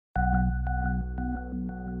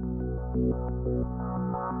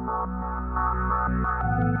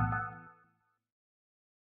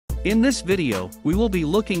In this video, we will be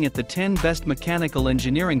looking at the 10 best mechanical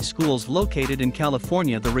engineering schools located in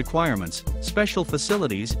California, the requirements, special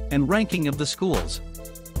facilities, and ranking of the schools.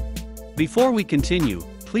 Before we continue,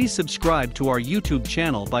 please subscribe to our YouTube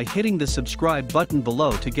channel by hitting the subscribe button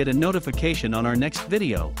below to get a notification on our next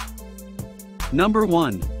video. Number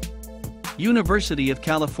 1. University of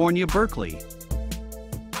California, Berkeley.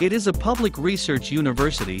 It is a public research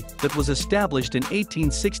university that was established in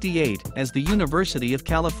 1868 as the University of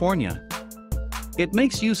California. It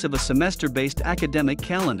makes use of a semester-based academic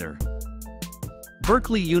calendar.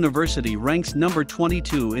 Berkeley University ranks number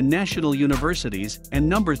 22 in national universities and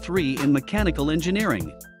number 3 in mechanical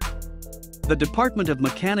engineering. The Department of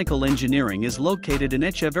Mechanical Engineering is located in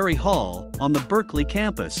Echeverry Hall on the Berkeley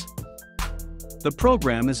campus. The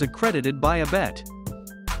program is accredited by ABET.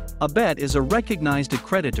 ABET is a recognized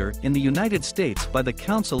accreditor in the United States by the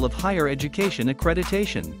Council of Higher Education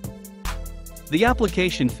Accreditation. The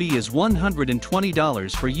application fee is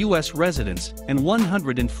 $120 for U.S. residents and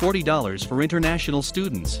 $140 for international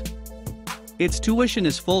students. Its tuition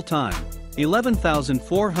is full-time,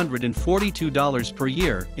 $11,442 per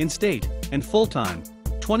year in-state, and full-time,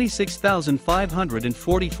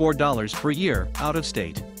 $26,544 per year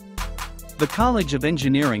out-of-state. The College of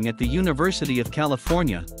Engineering at the University of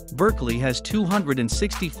California, Berkeley has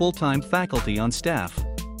 260 full-time faculty on staff.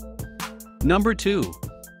 Number 2.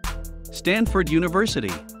 Stanford University.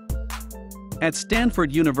 At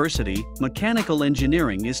Stanford University, mechanical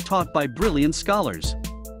engineering is taught by brilliant scholars.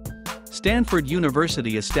 Stanford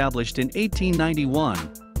University, established in 1891,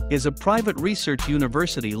 is a private research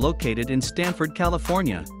university located in Stanford,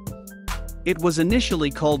 California. It was initially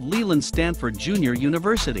called Leland Stanford Junior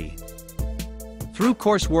University. Through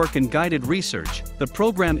coursework and guided research, the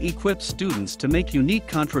program equips students to make unique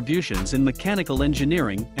contributions in mechanical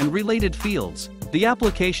engineering and related fields. The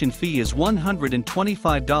application fee is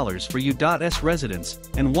 $125 for U.S. residents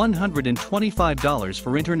and $125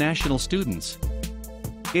 for international students.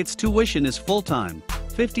 Its tuition is full-time,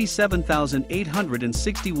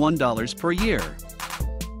 $57,861 per year.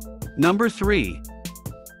 Number 3.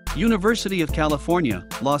 University of California,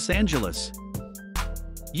 Los Angeles.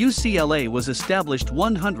 UCLA was established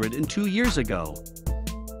 102 years ago.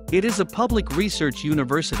 It is a public research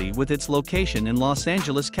university with its location in Los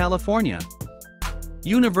Angeles, California.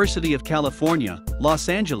 University of California, Los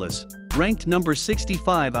Angeles, ranked number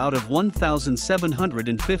 65 out of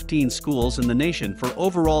 1,715 schools in the nation for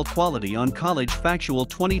overall quality on College Factual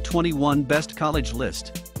 2021 Best College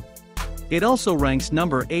List. It also ranks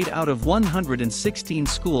number 8 out of 116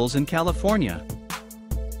 schools in California.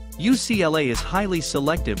 UCLA is highly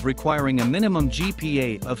selective, requiring a minimum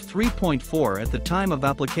GPA of 3.4 at the time of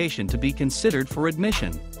application to be considered for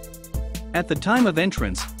admission. At the time of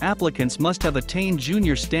entrance, applicants must have attained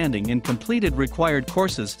junior standing and completed required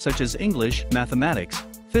courses such as English, mathematics,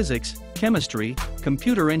 physics, chemistry,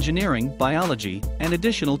 computer engineering, biology, and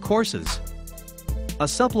additional courses. A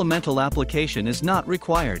supplemental application is not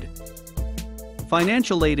required.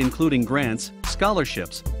 Financial aid, including grants,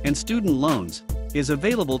 scholarships, and student loans, is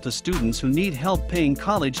available to students who need help paying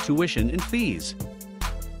college tuition and fees.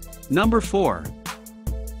 Number 4.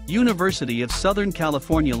 University of Southern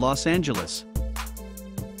California, Los Angeles.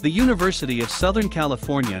 The University of Southern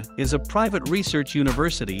California is a private research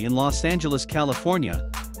university in Los Angeles, California,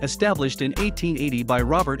 established in 1880 by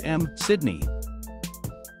Robert M. Sidney.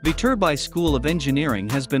 Viterbi School of Engineering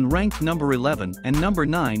has been ranked number 11 and number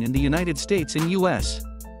 9 in the United States and U.S.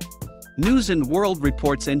 News and World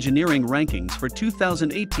Report's engineering rankings for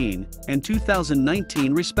 2018 and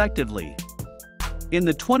 2019 respectively. In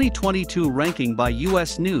the 2022 ranking by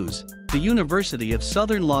U.S. News, the University of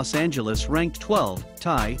Southern Los Angeles ranked 12,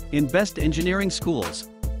 tie, in Best Engineering Schools.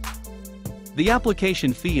 The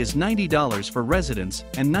application fee is $90 for residents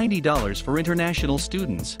and $90 for international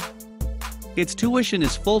students. Its tuition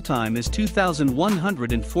is full-time is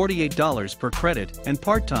 $2,148 per credit and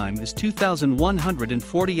part-time is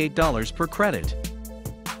 $2,148 per credit.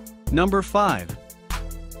 Number 5.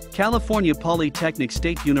 California Polytechnic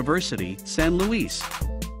State University, San Luis.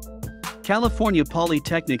 California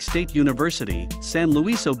Polytechnic State University, San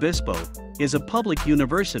Luis Obispo, is a public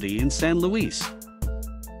university in San Luis.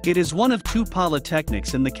 It is one of 2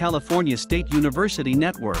 polytechnics in the California State University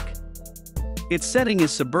network. Its setting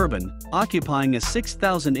is suburban, occupying a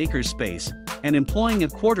 6,000-acre space, and employing a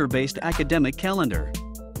quarter-based academic calendar.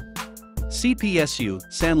 CPSU,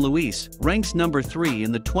 San Luis, ranks number 3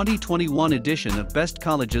 in the 2021 edition of Best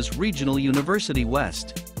Colleges Regional University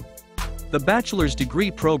West. The bachelor's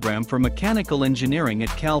degree program for mechanical engineering at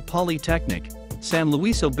Cal Polytechnic San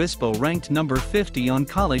Luis Obispo ranked number 50 on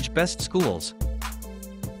College Best Schools.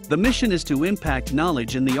 The mission is to impact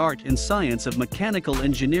knowledge in the art and science of mechanical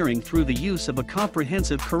engineering through the use of a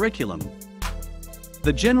comprehensive curriculum.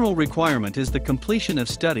 The general requirement is the completion of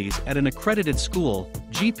studies at an accredited school,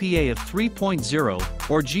 GPA of 3.0,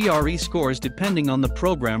 or GRE scores depending on the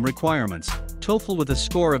program requirements, TOEFL with a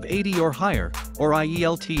score of 80 or higher, or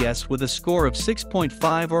IELTS with a score of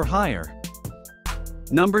 6.5 or higher.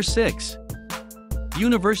 Number 6.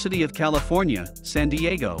 University of California, San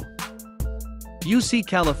Diego. UC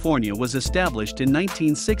California was established in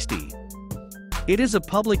 1960. It is a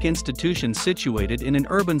public institution situated in an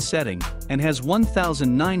urban setting and has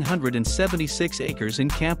 1,976 acres in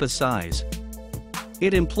campus size.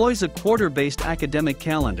 It employs a quarter-based academic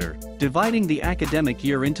calendar, dividing the academic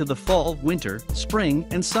year into the fall, winter, spring,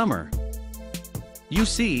 and summer.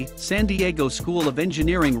 UC San Diego School of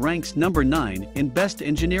Engineering ranks number 9 in Best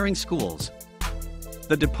Engineering Schools.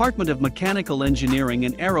 The Department of Mechanical Engineering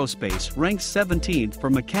and Aerospace ranks 17th for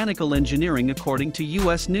mechanical engineering according to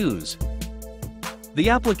U.S. News. The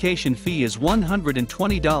application fee is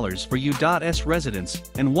 $120 for U.S. residents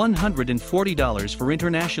and $140 for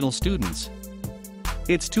international students.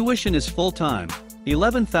 Its tuition is full-time,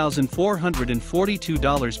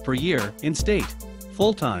 $11,442 per year in-state,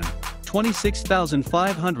 full-time,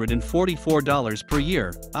 $26,544 per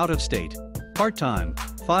year out-of-state, part-time,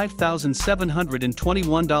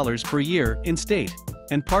 $5,721 per year in-state,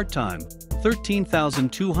 and part-time,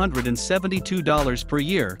 $13,272 per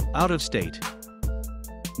year out-of-state.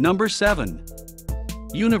 Number 7.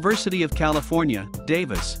 University of California,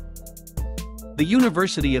 Davis. The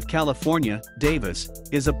University of California, Davis,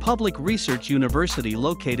 is a public research university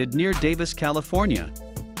located near Davis, California.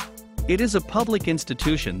 It is a public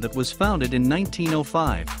institution that was founded in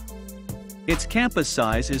 1905. Its campus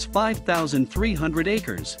size is 5,300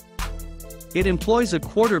 acres. It employs a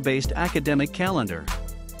quarter-based academic calendar.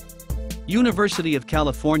 University of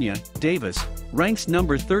California, Davis, ranks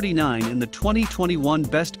number 39 in the 2021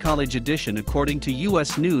 Best College Edition according to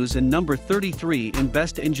U.S. News and number 33 in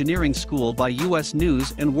Best Engineering School by U.S.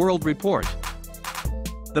 News and World Report.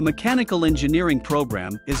 The Mechanical Engineering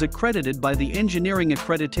program is accredited by the Engineering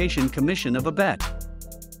Accreditation Commission of ABET.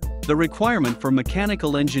 The requirement for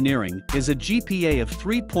mechanical engineering is a GPA of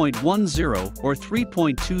 3.10 or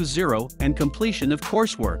 3.20 and completion of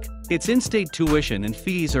coursework. Its in-state tuition and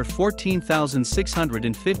fees are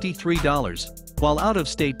 $14,653, while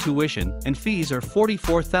out-of-state tuition and fees are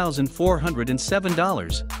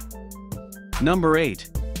 $44,407. Number 8.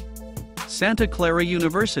 Santa Clara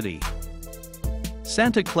University.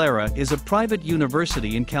 Santa Clara is a private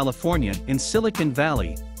university in California in Silicon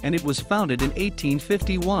Valley, and it was founded in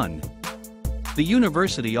 1851. The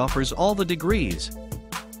university offers all the degrees.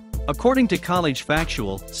 According to College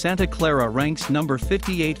Factual, Santa Clara ranks number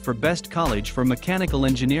 58 for Best College for Mechanical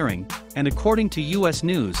Engineering, and according to U.S.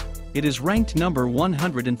 News, it is ranked number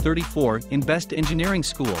 134 in Best Engineering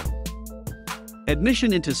School.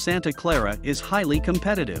 Admission into Santa Clara is highly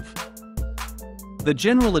competitive. The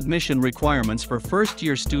general admission requirements for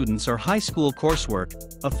first-year students are high school coursework,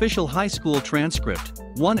 official high school transcript,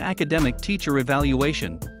 1 academic teacher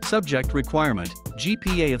evaluation, subject requirement,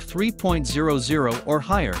 GPA of 3.00 or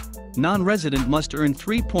higher, non-resident must earn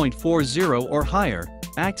 3.40 or higher,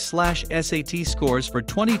 ACT/SAT scores for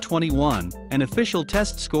 2021, and official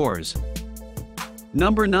test scores.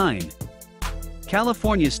 Number 9.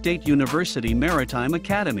 California State University Maritime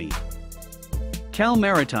Academy. Cal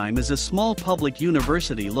Maritime is a small public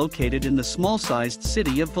university located in the small-sized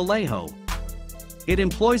city of Vallejo. It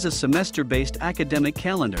employs a semester-based academic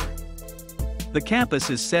calendar. The campus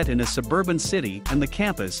is set in a suburban city and the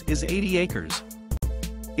campus is 80 acres.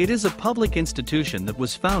 It is a public institution that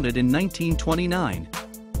was founded in 1929.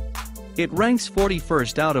 It ranks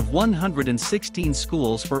 41st out of 116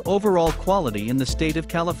 schools for overall quality in the state of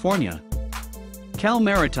California. Cal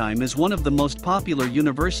Maritime is one of the most popular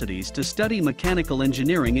universities to study mechanical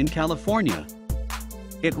engineering in California.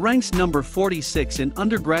 It ranks number 46 in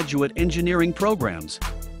undergraduate engineering programs.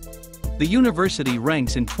 The university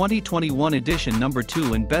ranks in 2021 edition number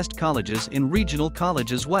 2 in Best Colleges in Regional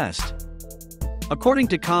Colleges West. According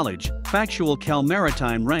to College Factual, Cal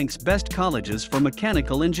Maritime ranks Best Colleges for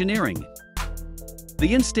Mechanical Engineering.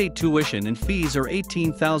 The in-state tuition and fees are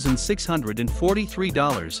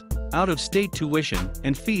 $18,643, out-of-state tuition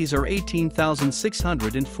and fees are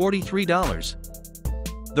 $18,643.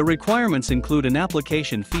 The requirements include an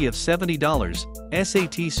application fee of $70,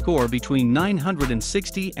 SAT score between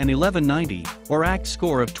 960 and 1190, or ACT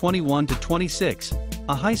score of 21 to 26,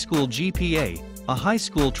 a high school GPA, a high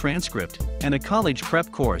school transcript, and a college prep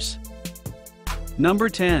course. Number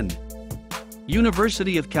 10.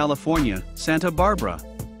 University of California, Santa Barbara.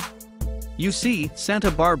 UC Santa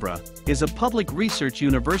Barbara is a public research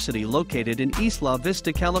university located in Isla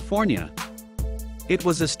Vista, California. It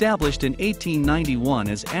was established in 1891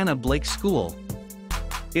 as Anna Blake School.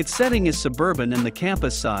 Its setting is suburban and the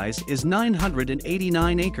campus size is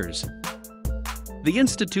 989 acres. The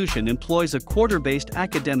institution employs a quarter-based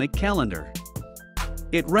academic calendar.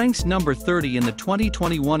 It ranks number 30 in the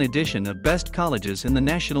 2021 edition of Best Colleges in the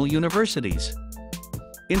National Universities.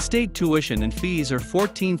 In-state tuition and fees are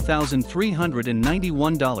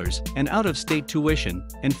 $14,391 and out-of-state tuition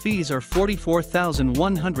and fees are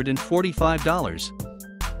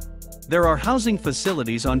 $44,145. There are housing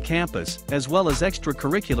facilities on campus as well as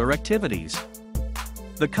extracurricular activities.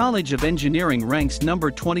 The College of Engineering ranks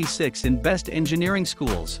number 26 in Best Engineering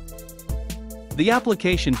Schools. The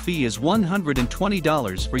application fee is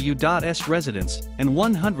 $120 for U.S. residents and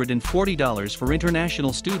 $140 for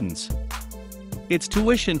international students. Its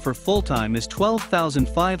tuition for full-time is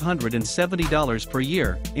 $12,570 per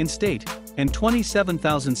year, in-state, and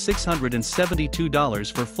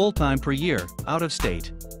 $27,672 for full-time per year,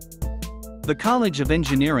 out-of-state. The College of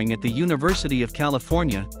Engineering at the University of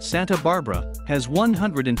California, Santa Barbara, has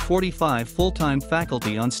 145 full-time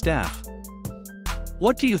faculty on staff.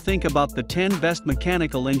 What do you think about the 10 best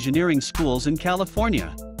mechanical engineering schools in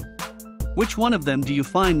California? Which one of them do you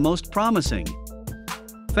find most promising?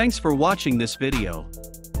 Thanks for watching this video.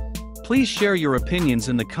 Please share your opinions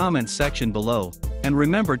in the comments section below, and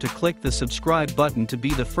remember to click the subscribe button to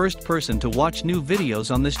be the first person to watch new videos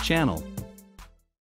on this channel.